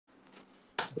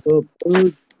Up,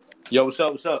 dude? Yo, what's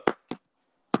up? What's up?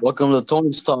 Welcome to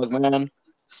Tony's Talk, man.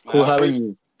 It's Man, cool having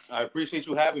you. I appreciate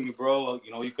you having me, bro.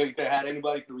 You could have had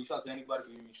anybody, you could reach out to anybody,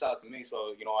 you reached out to me.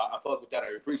 So, I fuck with that.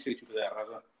 I appreciate you for that,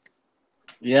 Raza.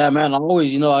 Yeah, man. I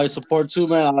always, I support too,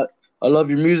 man. I love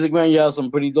your music, man. You have some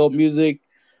pretty dope music.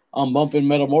 I'm bumping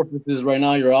Metamorphosis right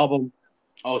now. Your album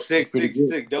Oh, is sick, pretty sick, good.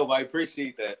 sick. Dope. I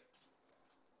appreciate that.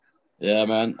 Yeah,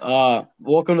 man.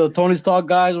 Welcome to Tony's Talk,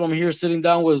 guys. I'm here sitting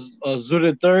down with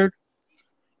Zooted Third.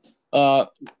 Uh,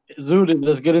 Zooted,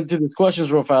 let's get into these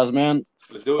questions real fast, man.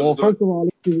 Let's do it. Let's Well, do first it. of all,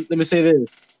 let me say this.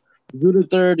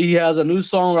 Zooted Third, he has a new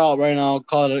song out right now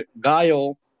called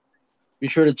Gallo. Be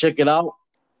sure to check it out.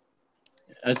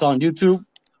 It's on YouTube.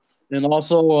 And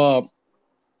also,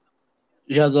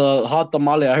 he has a hot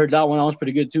tamale. I heard that one. That was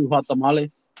pretty good too. Hot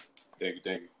tamale. Thank you,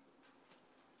 thank you.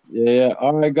 Yeah, yeah.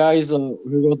 All right, guys. Here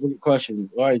goes the question.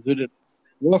 All right, dude.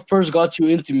 What first got you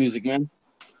into music, man?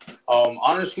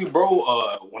 Honestly,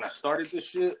 bro, when I started this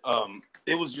shit,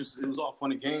 it was all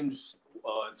fun and games.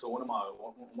 So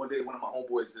one day, one of my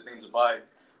homeboys, his name's Abai,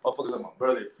 motherfuckers like my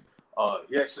brother.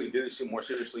 He actually did this shit more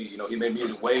seriously. He made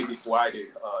music way before I did.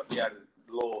 He had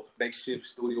a little makeshift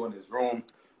studio in his room.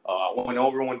 I went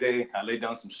over one day, I laid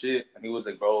down some shit, and he was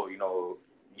like, "Bro, you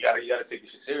gotta take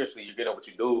this shit seriously. You're good at what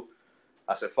you do."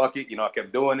 I said, "Fuck it," I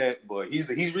kept doing it. But he's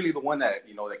really the one that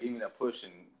that gave me that push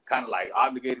and kind of like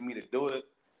obligated me to do it.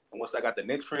 And once I got the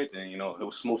next print, then it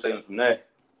was smooth sailing from there.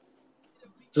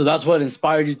 So that's what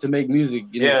inspired you to make music.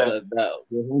 Yeah, That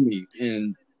your homie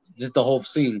and just the whole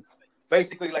scene.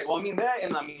 basically, like, well, I mean that,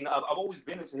 and I mean I've always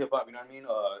been into hip hop. You know what I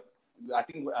mean? I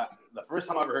think the first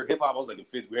time I ever heard hip hop, I was like in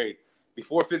fifth grade.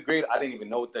 Before fifth grade, I didn't even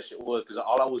know what that shit was because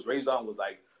all I was raised on was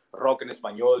like rock en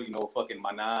español, fucking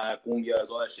maná, cumbias,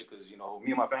 all that shit. Because me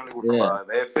and my family were from Yeah,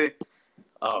 the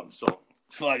F. So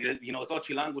like it's all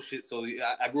chilango shit. So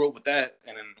I grew up with that,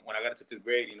 and then when I got into fifth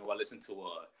grade, I listened to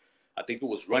I think it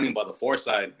was Running by the Far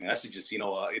Side, and that shit just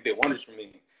it did wonders for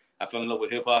me. I fell in love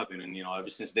with hip hop, and then ever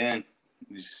since then,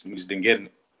 just been getting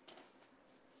it.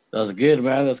 that's good,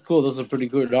 man. That's cool. Those are pretty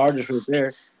good artists right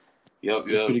there. Yep,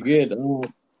 That's yep. pretty good.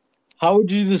 How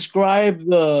would you describe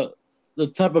the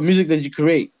type of music that you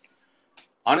create?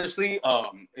 Honestly,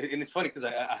 and it's funny because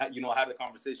I had the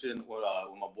conversation with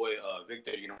my boy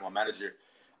Victor, my manager.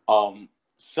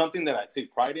 Something that I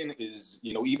take pride in is,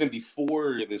 even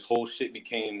before this whole shit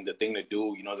became the thing to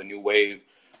do, the new wave.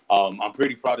 I'm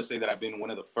pretty proud to say that I've been one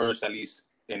of the first, at least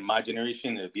in my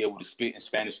generation, to be able to spit in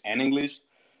Spanish and English.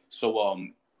 So,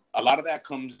 a lot of that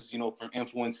comes, from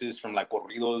influences from like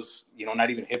corridos, not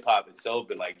even hip hop itself,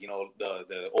 but like,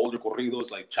 the older corridos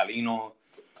like Chalino,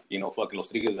 fucking Los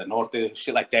Tigres del Norte,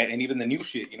 shit like that, and even the new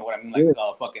shit, you know what I mean? Like,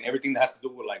 Yeah, fucking everything that has to do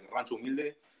with like Rancho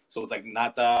Humilde. So it's like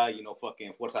Nata,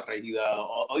 fucking Fuerza Regida,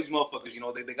 all these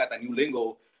motherfuckers, they got that new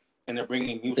lingo, and they're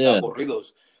bringing new style yeah,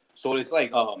 corridos. So it's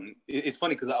like, it's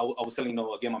funny because I was telling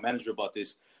again my manager about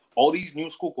this. All these new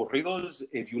school corridos,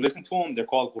 if you listen to them, they're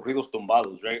called corridos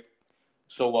tumbados, right?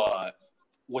 So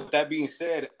with that being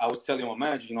said, I was telling my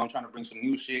manager, I'm trying to bring some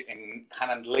new shit and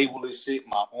kind of label this shit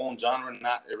my own genre,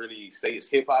 not really say it's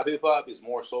hip hop. Hip hop is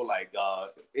more so like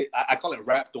I call it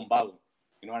rap tumbado.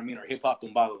 You know what I mean? Or hip hop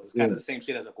tumbado. It's kind yeah. of the same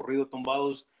shit as a corrido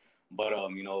tumbados, but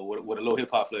with a little hip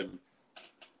hop flavor.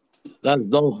 That's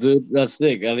dope, dude. That's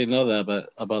sick. I didn't know that, but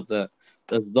about that.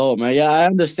 That's dope, man. Yeah, I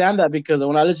understand that because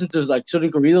when I listened to like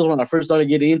certain corridos when I first started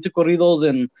getting into corridos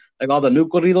and like all the new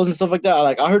corridos and stuff like that,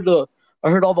 like I heard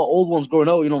all the old ones growing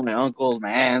up. My uncles,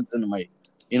 my aunts, and my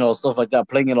stuff like that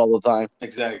playing it all the time.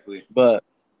 Exactly. But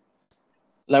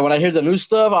like when I hear the new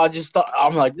stuff,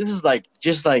 I'm like, this is like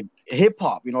just like hip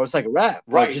hop. It's like rap,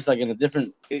 but Right. just like in a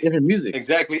different It, different music.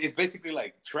 exactly. It's basically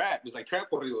like trap. It's like trap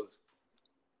corridos.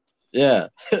 Yeah,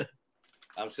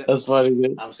 I'm saying. that's funny,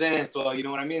 dude. I'm saying. So you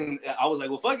know what I mean. I was like,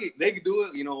 well, fuck it. They could do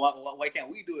it. Why can't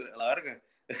we do it? La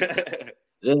verga.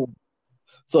 Yeah.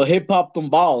 So hip hop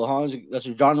tumbao, huh? That's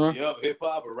your genre. Yup, hip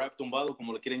hop or rap tumbado,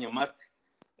 como lo quieren llamar.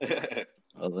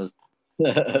 Oh, that's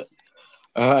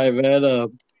all right, man.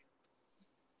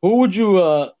 Who would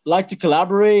you like to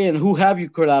collaborate, and who have you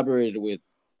collaborated with?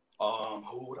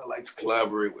 Who would I like to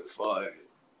collaborate with? Fuck,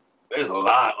 there's a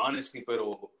lot, honestly, but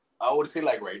I would say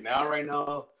like right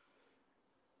now,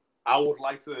 I would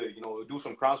like to, do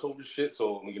some crossover shit.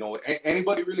 So,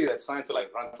 anybody really that's signed to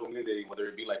like Rancho Humilde, whether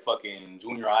it be like fucking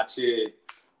Junior H,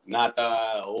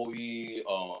 Nata, Obi,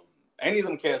 any of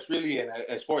them cats really. And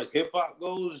as far as hip hop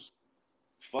goes,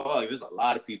 fuck, there's a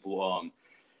lot of people.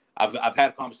 I've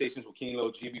had conversations with King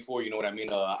Lil G before. You know what I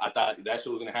mean? I thought that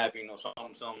shit was gonna happen.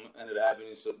 Something ended up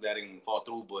happening, so that didn't fall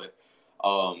through. But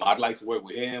I'd like to work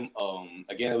with him.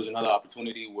 Again, there was another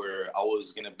opportunity where I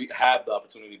was gonna have the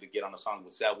opportunity to get on a song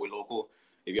with Sadboy Local,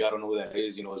 If y'all don't know who that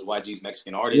is, you know, it's YG's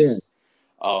Mexican Yeah. artist.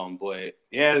 But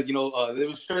yeah, you know, there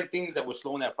was certain things that were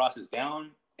slowing that process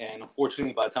down, and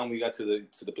unfortunately, by the time we got to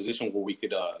the position where we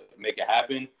could make it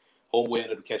happen, Homeboy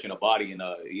ended up catching a body, and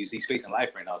he's facing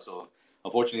life right now. So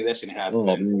unfortunately, that shouldn't happen, Oh,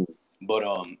 man. man. But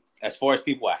as far as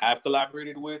people I have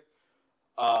collaborated with,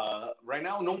 right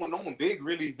now, no one big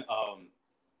really.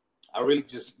 I really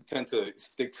just tend to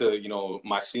stick to, you know,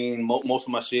 my scene. Most of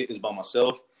my shit is by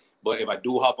myself. But if I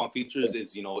do hop on features,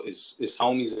 it's, you know, it's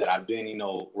homies that I've been, you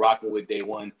know, rocking with day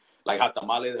one. Like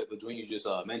Hatamale, the joint you just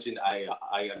mentioned. I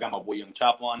got my boy Young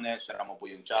Choppa on that. Shout out my boy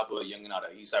Young Choppa, young out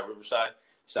of Eastside Riverside.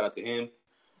 Shout out to him.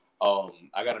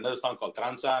 I got another song called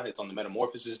Tranza. It's on the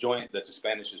Metamorphosis joint. That's in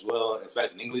Spanish as well. In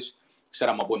Spanish and English. Shout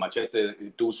out my boy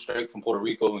Machete, dude straight from Puerto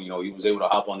Rico. You know, he was able to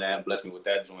hop on that and bless me with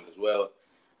that joint as well.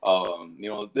 You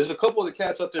know, there's a couple of the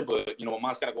cats up there, but you know, my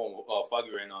mind's kind of going foggy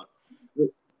right now.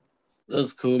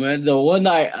 That's cool, man.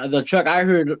 The track I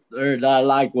heard that I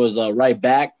like was Right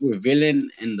Back with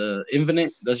Villain and the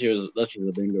Infinite. That was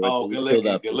a banger right Oh, there. good You killed looking,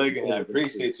 that. good looking. I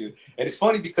appreciate you. And it's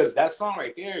funny because that song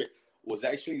right there was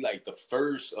actually like the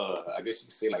first, I guess you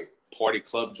could say, like party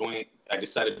club joint I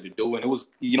decided to do, and it was,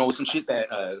 you know, some shit that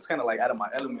it's kind of like out of my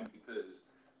element because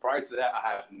prior to that I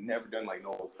have never done like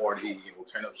no party, you know,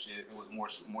 turn up shit. It was more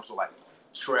so like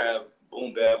trap,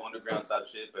 boom bap, underground type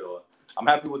shit. But I'm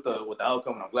happy with the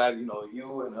outcome, and I'm glad, you know,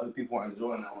 you and other people are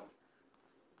enjoying that one.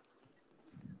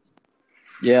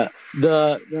 Yeah,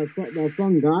 the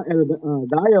song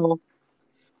Gallo.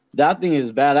 That thing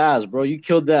is badass, bro. You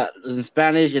killed that in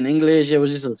Spanish and English. It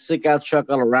was just a sick ass track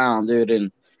all around, dude.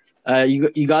 And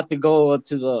you got to go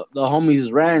to the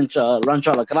homie's ranch,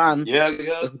 Rancho Alacran. Yeah,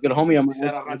 yeah. That's a good homie of mine.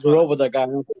 Shout out I Rancho grew up with that guy.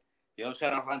 Yo,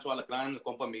 shout out Rancho Alacran,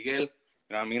 compa Miguel. You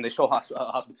know what I mean? They show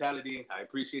hospitality. I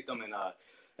appreciate them, and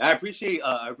I appreciate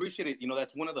it. You know,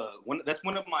 that's one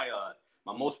of my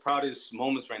my most proudest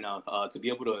moments right now. To be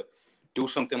able to do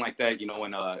something like that, you know,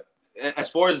 and as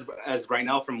far as right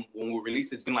now from when we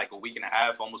released, it's been like a week and a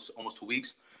half, almost 2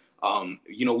 weeks.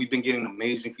 You know, we've been getting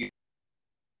amazing feedback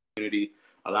from the community.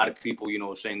 A lot of people, you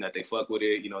know, saying that they fuck with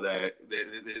it. You know, that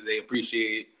they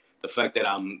appreciate the fact that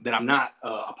I'm not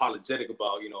apologetic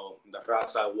about, you know, the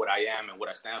raza, what I am and what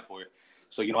I stand for.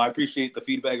 So, you know, I appreciate the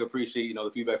feedback. I appreciate, you know,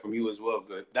 the feedback from you as well.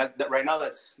 But that right now,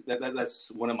 that's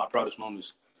one of my proudest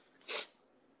moments.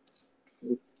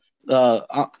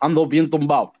 Ando bien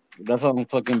tumbado. That's how I'm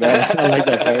fucking bad. I like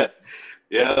that part.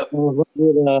 Yeah. I was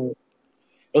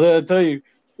gonna tell you,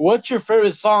 what's your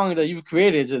favorite song that you've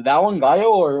created? Is it that one,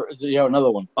 Gallo, or do you have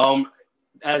another one?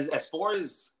 As far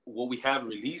as what we have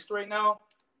released right now,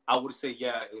 I would say,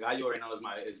 yeah, Gallo right now is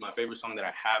my favorite song that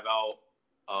I have out.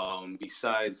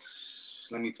 Besides,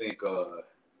 let me think.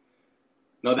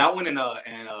 No, that one and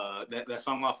that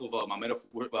song off of my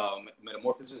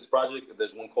Metamorphosis project.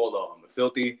 There's one called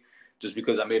Filthy, just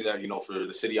because I made that, you know, for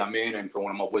the city I'm in and for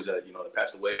one of my boys that, you know, that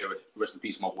passed away. Rest in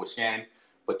peace, my boy Scan.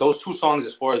 But those two songs,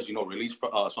 as far as, you know, release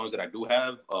songs that I do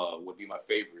have, would be my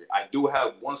favorite. I do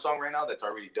have one song right now that's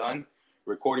already done,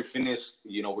 recorded, finished.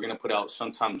 You know, we're gonna put out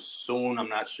sometime soon. I'm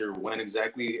not sure when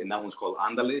exactly, and that one's called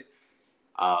Andale.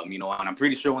 You know, and I'm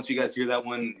pretty sure once you guys hear that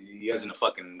one, you guys are gonna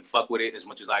fucking fuck with it as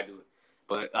much as I do.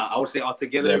 But I would say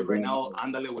altogether right now,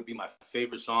 Andale would be my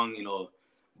favorite song. You know,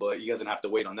 but you guys are gonna have to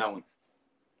wait on that one.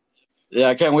 Yeah,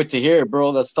 I can't wait to hear it,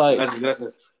 bro. That's tight.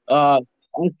 Gracias. I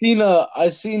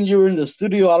seen you were in the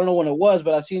studio. I don't know when it was,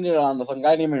 but I seen it on some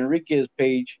guy named Enrique's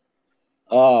page.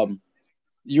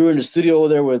 You were in the studio over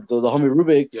there with the homie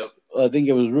Rubik's. Yep. I think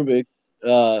it was Rubik.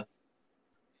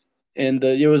 And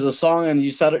there was a song, and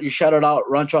you shouted out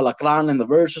Rancho Alacran in the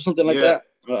verse or something like that.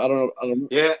 I don't know.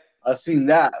 Yeah, I seen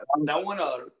that. That one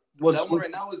right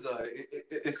now is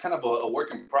it's kind of a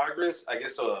work in progress. I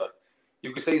guess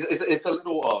you could say it's a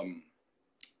little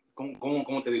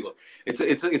 ¿Cómo te digo?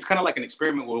 It's kind of like an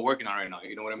experiment we're working on right now.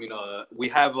 You know what I mean? We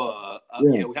have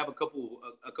we have a couple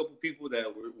people that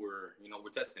we're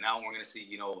testing out. We're gonna see,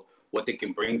 you know, what they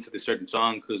can bring to the certain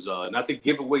song, because not to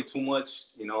give away too much,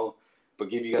 you know, but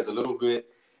give you guys a little bit.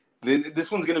 This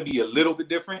one's gonna be a little bit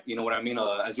different. You know what I mean?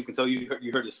 As you can tell, you heard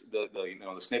the you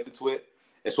know, the snippet to it.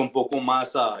 Es un poco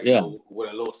más you know,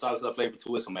 with a little salsa flavor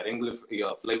to it, some merengue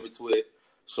flavor to it.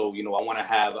 So, you know, I want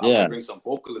to bring some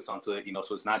vocalists onto it, you know,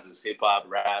 so it's not just hip hop,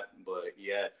 rap, but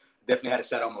yeah, definitely had to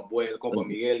shout out my boy, el compa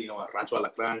Miguel, you know, Rancho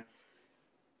Alacran.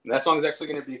 And that song is actually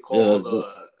going to be called,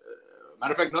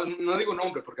 matter of fact, no digo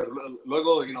nombre, porque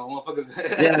luego, you know, motherfuckers,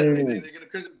 they're going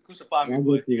to crucify me.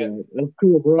 But, yeah. That's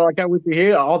cool, bro. I can't wait to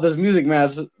hear all this music, man.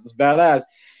 It's badass.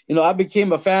 You know, I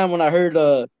became a fan when I heard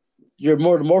your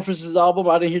Metamorphosis album.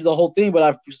 I didn't hear the whole thing, but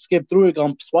I skipped through it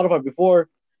on Spotify before.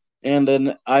 And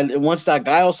then once that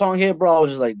Guile song hit, bro, I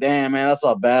was just like, damn, man, that's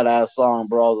a badass song,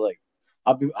 bro. I was like,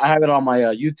 I have it on my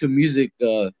YouTube Music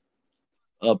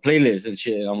playlist and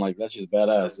shit. I'm like, that's just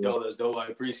badass. That's dope. That's dope. I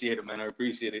appreciate it, man. I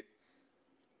appreciate it.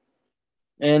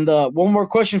 And one more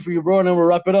question for you, bro, and then we'll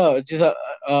wrap it up. Just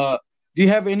do you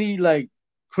have any like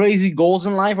crazy goals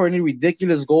in life or any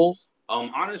ridiculous goals?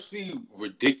 Honestly,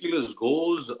 ridiculous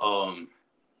goals.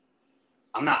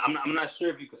 I'm not sure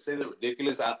if you could say they're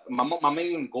ridiculous. My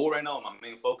main goal right now, my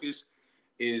main focus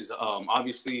is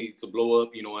obviously to blow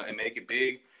up, and make it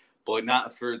big, but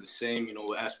not for the same,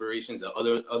 aspirations that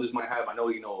others might have. I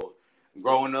know,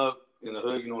 growing up in the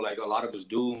hood, like a lot of us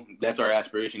do, that's our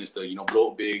aspiration is to,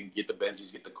 blow up big, get the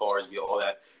Benjis, get the cars, get all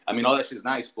that. I mean, all that shit is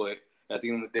nice, but at the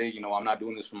end of the day, I'm not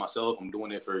doing this for myself. I'm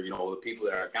doing it for, the people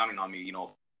that are counting on me,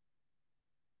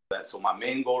 that. So my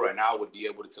main goal right now would be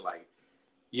able to like,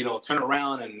 turn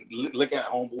around and look at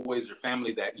homeboys or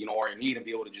family that, are in need and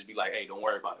be able to just be like, hey, don't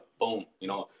worry about it. Boom,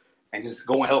 and just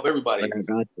go and help everybody.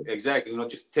 Exactly.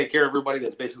 Just take care of everybody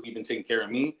that's basically been taking care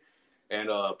of me and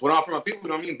put on for my people.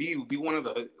 Be one of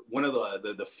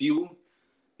the few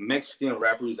Mexican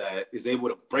rappers that is able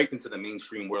to break into the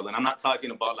mainstream world. And I'm not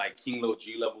talking about like King Lil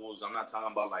G levels. I'm not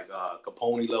talking about like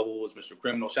Capone levels, Mr.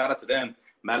 Criminal. Shout out to them.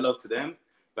 Mad love to them.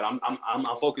 But I'm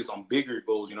focused on bigger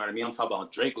goals, you know what I mean? I'm talking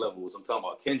about Drake levels. I'm talking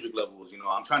about Kendrick levels.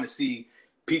 I'm trying to see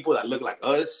people that look like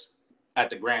us at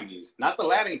the Grammys. Not the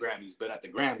Latin Grammys, but at the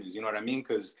Grammys, you know what I mean?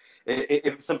 Because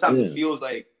sometimes it feels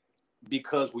like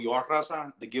because we are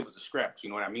raza, they give us a scratch, you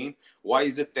know what I mean? Why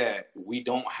is it that we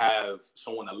don't have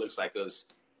someone that looks like us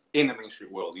in the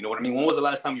mainstream world? You know what I mean? When was the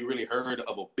last time you really heard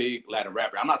of a big Latin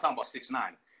rapper? I'm not talking about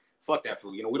 6ix9ine. Fuck that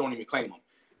fool. We don't even claim him.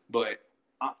 But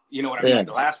you know what I mean? Like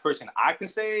the last person I can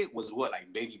say was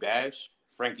like Baby Bash,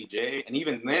 Frankie J, and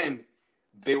even then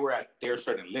they were at their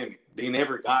certain limit. They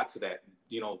never got to that,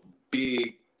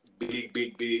 big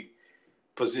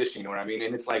position. You know what I mean?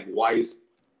 And it's like, why is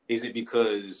it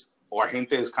because our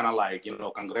gente is kind of like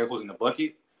cangrejos in the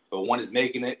bucket, but one is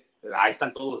making it? Ahí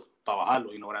están todos para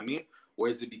bajarlo. You know what I mean? Or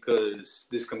is it because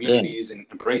this community isn't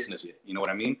embracing us yet? You know what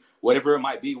I mean? Whatever it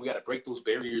might be, we got to break those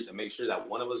barriers and make sure that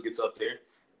one of us gets up there.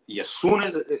 As soon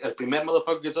as a primer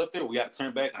motherfucker gets up there, we got to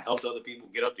turn back and help the other people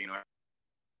get up there,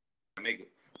 make it.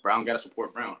 Brown got to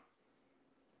support Brown.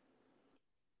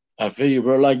 I feel you,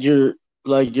 bro. Like your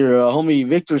homie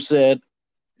Victor said,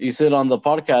 he said on the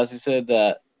podcast, he said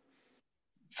that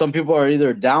some people are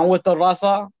either down with the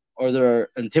raza or they're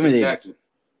intimidated. Exactly.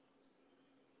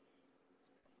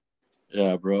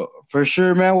 Yeah, bro. For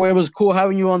sure, man. Well, it was cool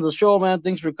having you on the show, man.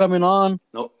 Thanks for coming on.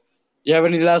 Nope. You have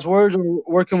any last words, or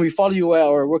where can we follow you at,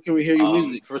 or where can we hear your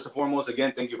music? First and foremost,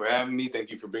 again, thank you for having me. Thank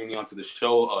you for bringing me onto the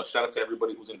show. Shout out to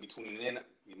everybody who's going to be tuning in.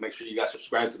 Make sure you guys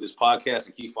subscribe to this podcast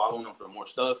and keep following them for more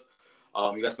stuff.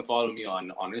 You guys can follow me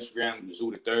on Instagram,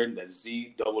 Zooted Third. That's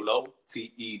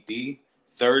ZOOTED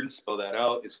Third. Spell that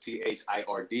out. It's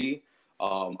THIRD.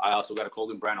 I also got a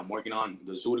clothing brand I'm working on,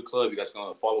 the Zooted Club. You guys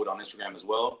can follow it on Instagram as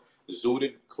well. The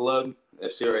Zooted Club.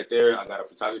 That's it right there. I got a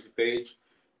photography page.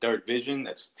 Third Vision,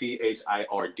 that's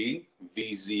THIRDVZN.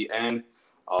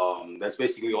 That's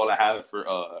basically all I have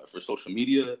for social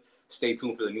media. Stay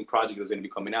tuned for the new project that's going to be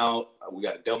coming out. We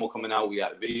got a demo coming out. We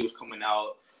got videos coming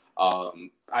out.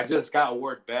 I just got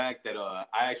word back that I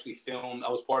actually filmed. I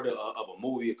was part of a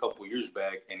movie a couple years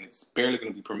back, and it's barely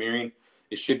going to be premiering.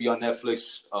 It should be on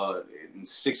Netflix in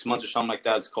 6 months or something like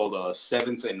that. It's called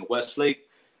Seventh in Westlake.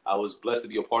 I was blessed to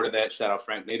be a part of that. Shout out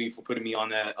Frank Nitty for putting me on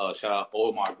that. Shout out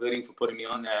Omar Gooding for putting me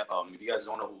on that. If you guys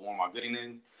don't know who Omar Gooding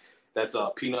is, that's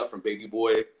Peanut from Baby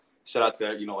Boy. Shout out to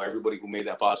everybody who made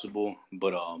that possible.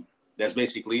 But that's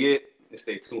basically it. And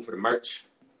stay tuned for the merch.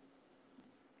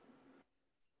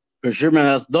 For sure, man.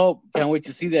 That's dope. Can't wait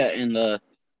to see that. And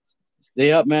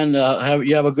stay up, man.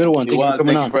 You have a good one. Thank you for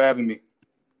coming on. Thank you for having me.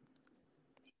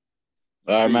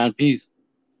 All right, man. Peace.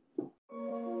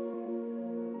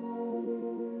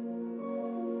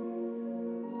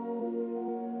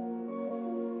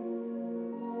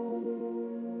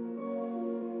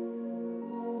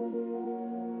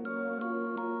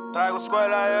 Traigo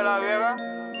escuela de la vieja,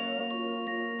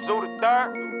 Zooted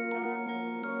Third,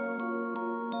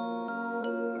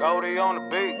 Goldie on the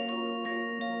beat.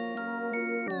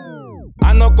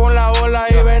 Ando con la ola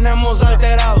y venimos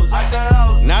alterados,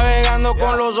 navegando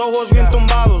con los ojos bien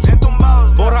tumbados,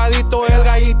 borradito el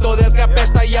gallito del que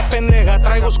apesta y apendeja.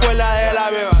 Traigo escuela de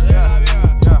la vieja.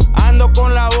 Ando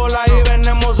con la ola y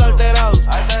venimos alterados,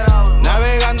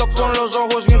 navegando con los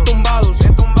ojos bien tumbados,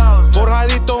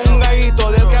 borradito un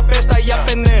gallito del que apesta y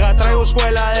apendeja. Traigo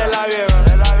escuela de la vieja.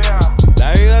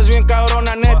 La vida es bien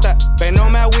cabrona, neta, pero no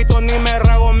me agüito ni me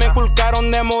rago. Me inculcaron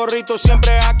de morrito,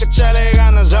 siempre hay que echarle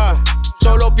ganas,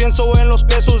 Solo pienso en los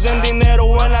pesos, en dinero,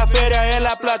 en la feria, en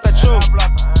la plata,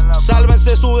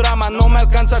 Sálvense su drama, no me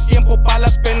alcanza tiempo pa'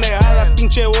 las pendejadas.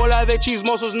 Pinche bola de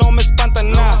chismosos, no me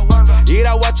espantan nada. Ir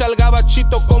a watch al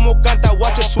gabachito como canta.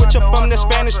 Watch it switch up from the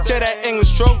Spanish to the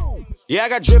English, true. Yeah, I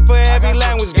got drip for every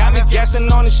language, got me gassing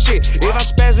on this shit. If I'm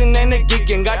spazzing and they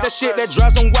geeking, got that shit that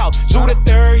drives them wild. Zooted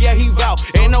third, yeah, he vow.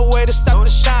 Ain't no way to stop the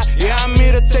shine. Yeah, I'm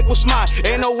here to take what's mine.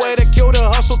 Ain't no way to kill the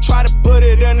hustle, try to put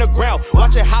it in the ground.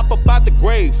 Watch it hop up out the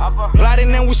grave.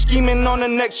 Plotting and we scheming on the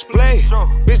next play.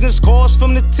 Business calls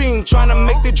from the team, trying to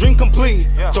make the dream complete.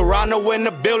 Toronto in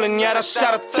the building, yeah, that's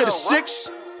shout out to the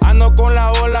six. Ando con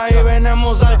la ola y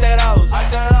venimos alterados.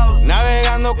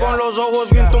 Navegando con los ojos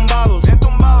bien tumbados.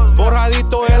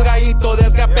 Borradito el gallito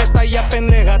del que apesta y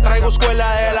apendeja. Traigo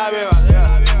escuela de la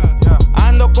vieja.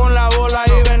 Ando con la bola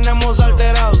y venimos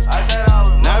alterados.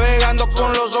 Navegando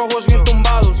con los ojos bien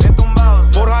tumbados.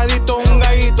 Borradito un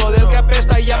gallito del que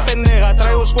apesta y apendeja.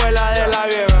 Traigo escuela de la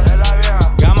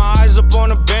vieja. Got my eyes up on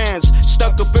the bands.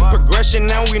 Stuck up in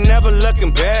progression and we never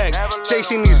looking back.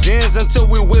 Chasing these ends until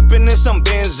we whipping in some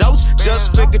benzos.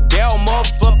 Just figured out,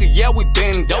 motherfucker, yeah, we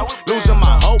been dope. Losing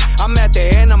my hope, I'm at the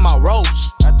end of my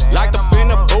ropes. Locked up in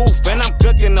a booth and I'm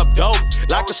cooking up dope.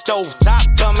 Like a stove top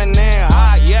coming in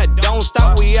hot, yeah, don't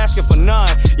stop, we asking for none.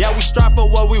 Yeah, we strive for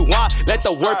what we want, let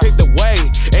the work pick the way.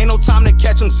 Ain't no time to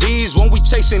catch them Z's when we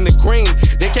chasing the cream.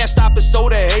 They can't stop us, so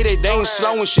they hate it, they ain't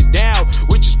slowing shit down.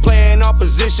 We just playing our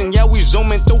position, yeah, we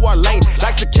zooming through our lane.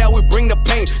 Like the cow, we bring the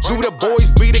pain. Zooted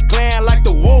boys beat the clan like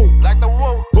the woo.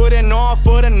 Putting on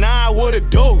for the 9, what it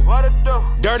do?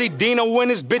 Dirty Dino in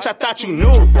this bitch, I thought you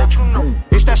knew.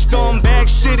 It's that scumbag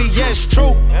city, yeah, it's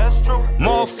true.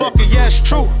 Motherfucker, yeah, it's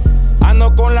true.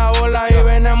 Ando con la ola y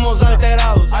venimos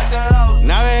alterados.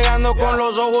 Navegando con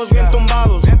los ojos bien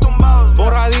tumbados.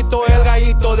 Borradito el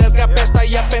gallito del que apesta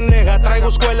y apendeja. Traigo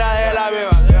escuela de la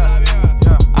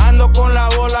vieja. Ando con la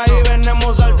bola y venimos